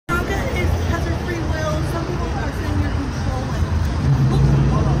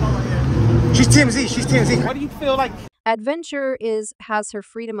She's TMZ. She's TMZ. What do you feel like? Adventure has her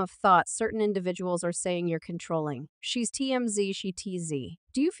freedom of thought. Certain individuals are saying you're controlling. She's TMZ, she TZ.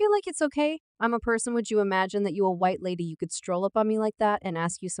 Do you feel like it's okay? I'm a person. Would you imagine that you a white lady you could stroll up on me like that and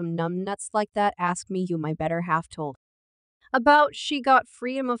ask you some numbnuts like that? Ask me, you my better half told. About she got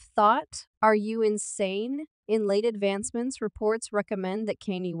freedom of thought? Are you insane? In late advancements, reports recommend that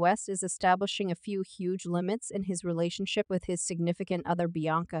Kanye West is establishing a few huge limits in his relationship with his significant other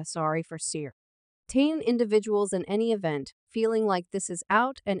Bianca, sorry for seer. Tain individuals in any event, feeling like this is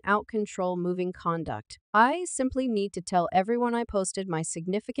out and out control moving conduct. I simply need to tell everyone I posted my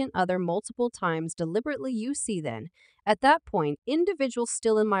significant other multiple times deliberately. You see then. At that point, individuals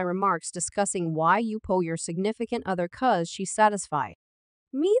still in my remarks discussing why you po your significant other cuz she satisfy.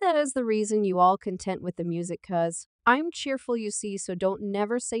 Me that is the reason you all content with the music cuz. I'm cheerful you see, so don't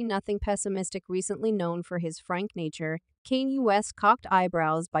never say nothing pessimistic. Recently known for his frank nature, Kanye West cocked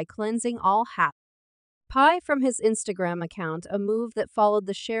eyebrows by cleansing all hap. Pie from his Instagram account, a move that followed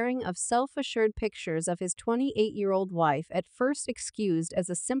the sharing of self-assured pictures of his 28-year-old wife, at first excused as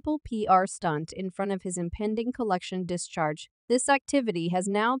a simple PR stunt in front of his impending collection discharge. This activity has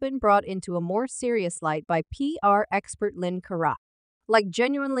now been brought into a more serious light by PR expert Lynn Carra. Like,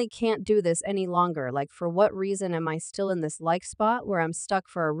 genuinely can't do this any longer. Like, for what reason am I still in this like spot where I'm stuck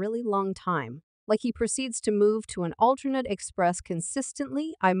for a really long time? Like, he proceeds to move to an alternate express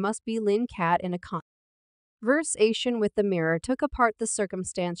consistently. I must be Lynn Cat in a conversation with the Mirror took apart the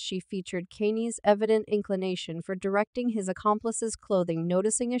circumstance. She featured Kanye's evident inclination for directing his accomplice's clothing,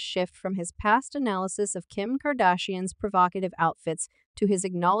 noticing a shift from his past analysis of Kim Kardashian's provocative outfits to his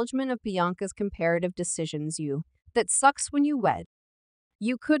acknowledgement of Bianca's comparative decisions. You. That sucks when you wed.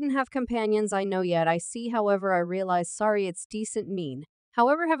 You couldn't have companions, I know yet. I see, however, I realize, sorry, it's decent mean.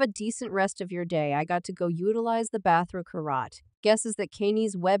 However, have a decent rest of your day. I got to go utilize the bathroom. Karat guesses that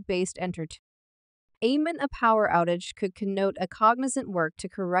Kanye's web-based entertainment a power outage could connote a cognizant work to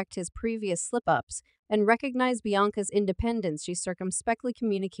correct his previous slip-ups and recognize Bianca's independence. She circumspectly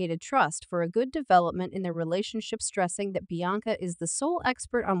communicated trust for a good development in their relationship, stressing that Bianca is the sole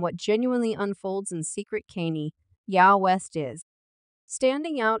expert on what genuinely unfolds in secret. Kanye West is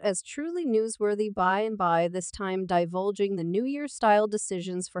standing out as truly newsworthy by this time divulging the New Year-style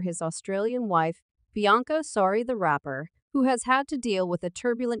decisions for his Australian wife, Bianca Censori, the rapper, who has had to deal with a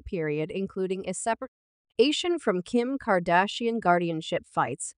turbulent period, including a separation from Kim Kardashian, guardianship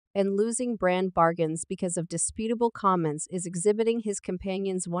fights, and losing brand bargains because of disputable comments, is exhibiting his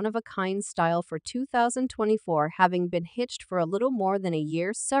companion's one-of-a-kind style for 2024. Having been hitched for a little more than a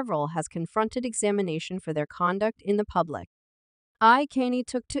year, several has confronted examination for their conduct in the public. Kanye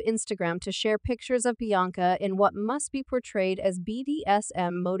took to Instagram to share pictures of Bianca in what must be portrayed as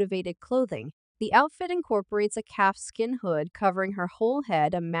BDSM-motivated clothing. The outfit incorporates a calfskin hood covering her whole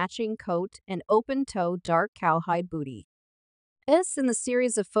head, a matching coat, and open-toe dark cowhide booty. In the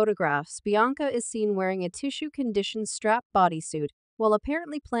series of photographs, Bianca is seen wearing a tissue-conditioned strap bodysuit while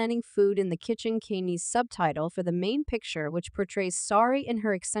apparently planning food in the kitchen. Kanye's subtitle for the main picture, which portrays Sari in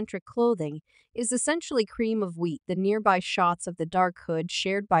her eccentric clothing, is essentially cream of wheat. The nearby shots of the dark hood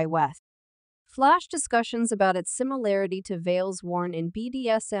shared by West flash discussions about its similarity to veils worn in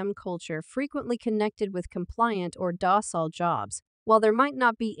BDSM culture, frequently connected with compliant or docile jobs. While there might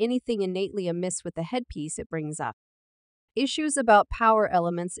not be anything innately amiss with the headpiece, it brings up issues about power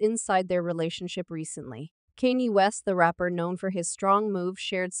elements inside their relationship. Recently, Kanye West, the rapper known for his strong moves,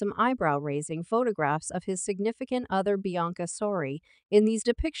 shared some eyebrow-raising photographs of his significant other Bianca Censori. In these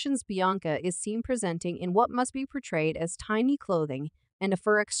depictions, Bianca is seen presenting in what must be portrayed as tiny clothing and a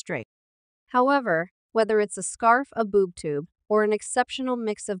fur extra. However, whether it's a scarf, a boob tube, or an exceptional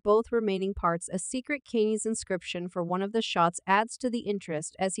mix of both remaining parts, a secret Kanye's inscription for one of the shots adds to the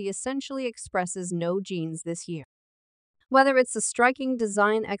interest as he essentially expresses no jeans this year. Whether it's a striking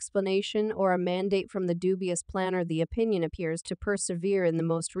design explanation or a mandate from the dubious planner, the opinion appears to persevere in the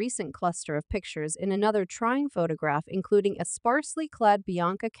most recent cluster of pictures. In another trying photograph, including a sparsely clad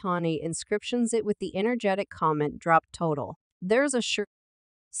Bianca, Kanye inscriptions it with the energetic comment, "Drop total." There's a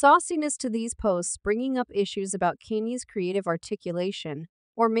sauciness to these posts, bringing up issues about Kanye's creative articulation,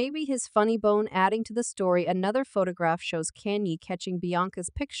 or maybe his funny bone adding to the story. Another photograph shows Kanye catching Bianca's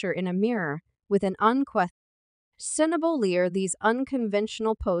picture in a mirror with an unquestionable leer. These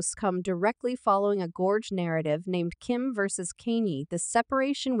unconventional posts come directly following a gorge narrative named Kim vs. Kanye, the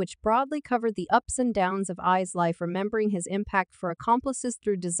separation which broadly covered the ups and downs of I's life. Remembering his impact for accomplices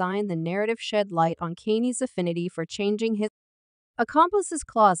through design, the narrative shed light on Kanye's affinity for changing his accomplices'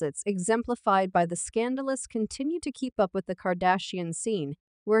 closets, exemplified by the scandalous continue to keep up with the Kardashian scene,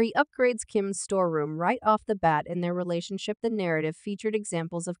 where he upgrades Kim's storeroom right off the bat in their relationship. The narrative featured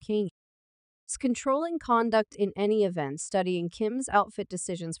examples of Kanye Controlling conduct in any event, studying Kim's outfit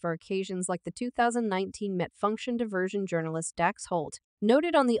decisions for occasions like the 2019 Met Function diversion journalist Dax Holt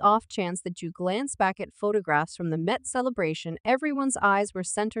noted on the off chance that you glance back at photographs from the Met celebration, everyone's eyes were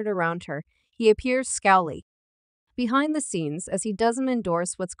centered around her. He appears scowly. Behind the scenes, as he doesn't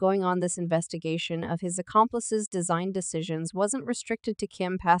endorse what's going on, this investigation of his accomplices' design decisions wasn't restricted to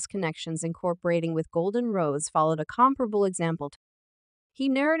Kim. Past connections incorporating with Golden Rose followed a comparable example. He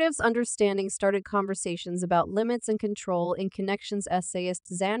narratives understanding started conversations about limits and control in connections. Essayist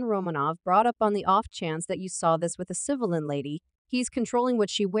Zan Romanov brought up on the off chance that you saw this with a civilian lady. He's controlling what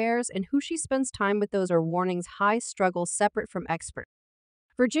she wears and who she spends time with. Those are warnings, high struggle separate from expert.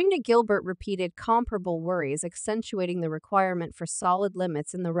 Virginia Gilbert repeated comparable worries, accentuating the requirement for solid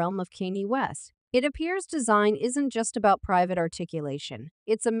limits in the realm of Kanye West. It appears design isn't just about private articulation,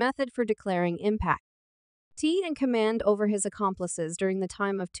 it's a method for declaring impact. T in command over his accomplices during the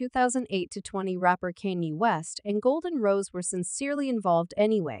time of 2008 to 20 rapper Kanye West and Golden Rose were sincerely involved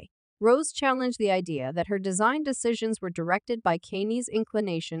anyway. Rose challenged the idea that her design decisions were directed by Kanye's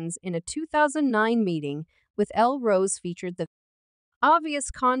inclinations in a 2009 meeting with Elle. Rose featured the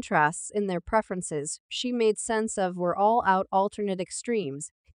obvious contrasts in their preferences. She made sense of we're all out alternate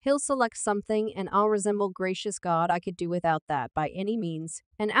extremes. He'll select something and I'll resemble gracious God, I could do without that by any means.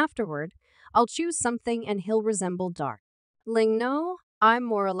 And afterward, I'll choose something and he'll resemble dark. Ling no, I'm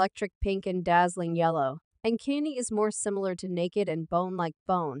more electric pink and dazzling yellow. And Kanye is more similar to naked and bone like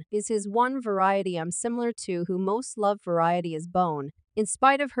bone. Is his one variety I'm similar to who most love variety is bone. In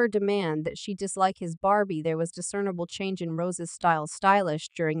spite of her demand that she dislike his Barbie, there was discernible change in Rose's style, stylish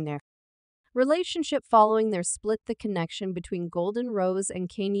during their relationship following their split. The connection between Golden Rose and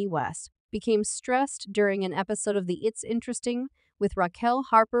Kanye West became stressed during an episode of the It's Interesting with Raquel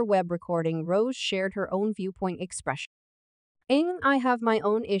Harper Webb recording. Rose shared her own viewpoint expression. I have my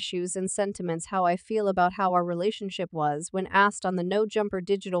own issues and sentiments how I feel about how our relationship was when asked on the No Jumper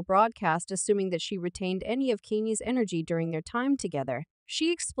digital broadcast, assuming that she retained any of Kanye's energy during their time together.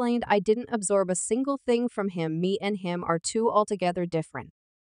 She explained, I didn't absorb a single thing from him. Me and him are two altogether different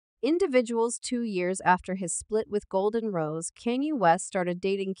individuals. 2 years after his split with Golden Rose, Kanye West started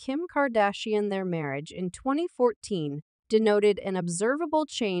dating Kim Kardashian. Their marriage in 2014 denoted an observable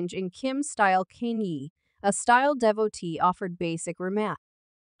change in Kim's style. Kanye, a style devotee, offered basic remarks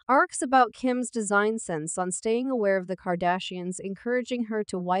about Kim's design sense on staying aware of the Kardashians, encouraging her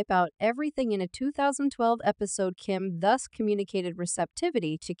to wipe out everything. In a 2012 episode, Kim thus communicated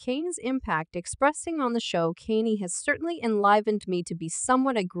receptivity to Kanye's impact, expressing on the show, Kanye has certainly enlivened me to be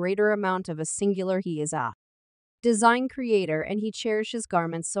somewhat a greater amount of a singular. He is a design creator and he cherishes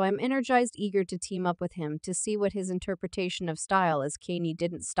garments, so I'm energized, eager to team up with him to see what his interpretation of style is. Kanye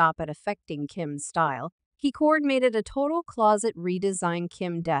didn't stop at affecting Kim's style. He coordinated a total closet redesign.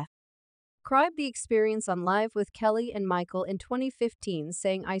 Kim described the experience on Live with Kelly and Michael in 2015,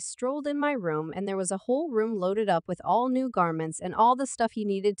 saying, I strolled in my room and there was a whole room loaded up with all new garments and all the stuff he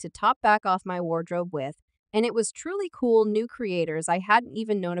needed to top back off my wardrobe with, and it was truly cool. New creators I hadn't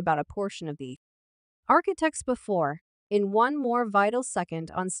even known about a portion of the architects before. In one more vital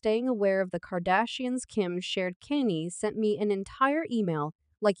second on staying aware of the Kardashians, Kim shared, Kanye sent me an entire email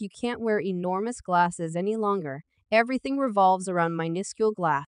like you can't wear enormous glasses any longer. Everything revolves around minuscule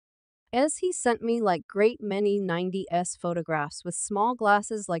glass. As he sent me like great many 90s photographs with small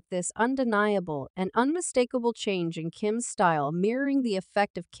glasses like this, undeniable and unmistakable change in Kim's style, mirroring the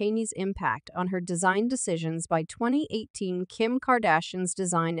effect of Kanye's impact on her design decisions. By 2018, Kim Kardashian's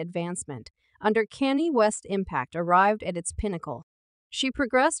design advancement under Kanye West's impact arrived at its pinnacle. She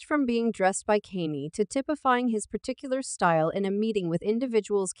progressed from being dressed by Kanye to typifying his particular style in a meeting with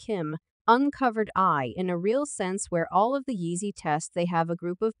individuals. Kim uncovered in a real sense where all of the Yeezy tests. They have a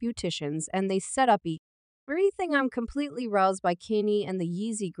group of beauticians and they set up everything. I'm completely roused by Kanye and the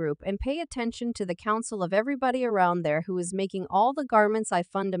Yeezy group and pay attention to the counsel of everybody around there who is making all the garments. I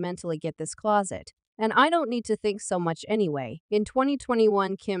fundamentally get this closet. And I don't need to think so much anyway. In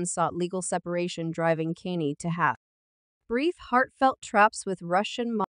 2021, Kim sought legal separation, driving Kanye to have brief, heartfelt traps with Russian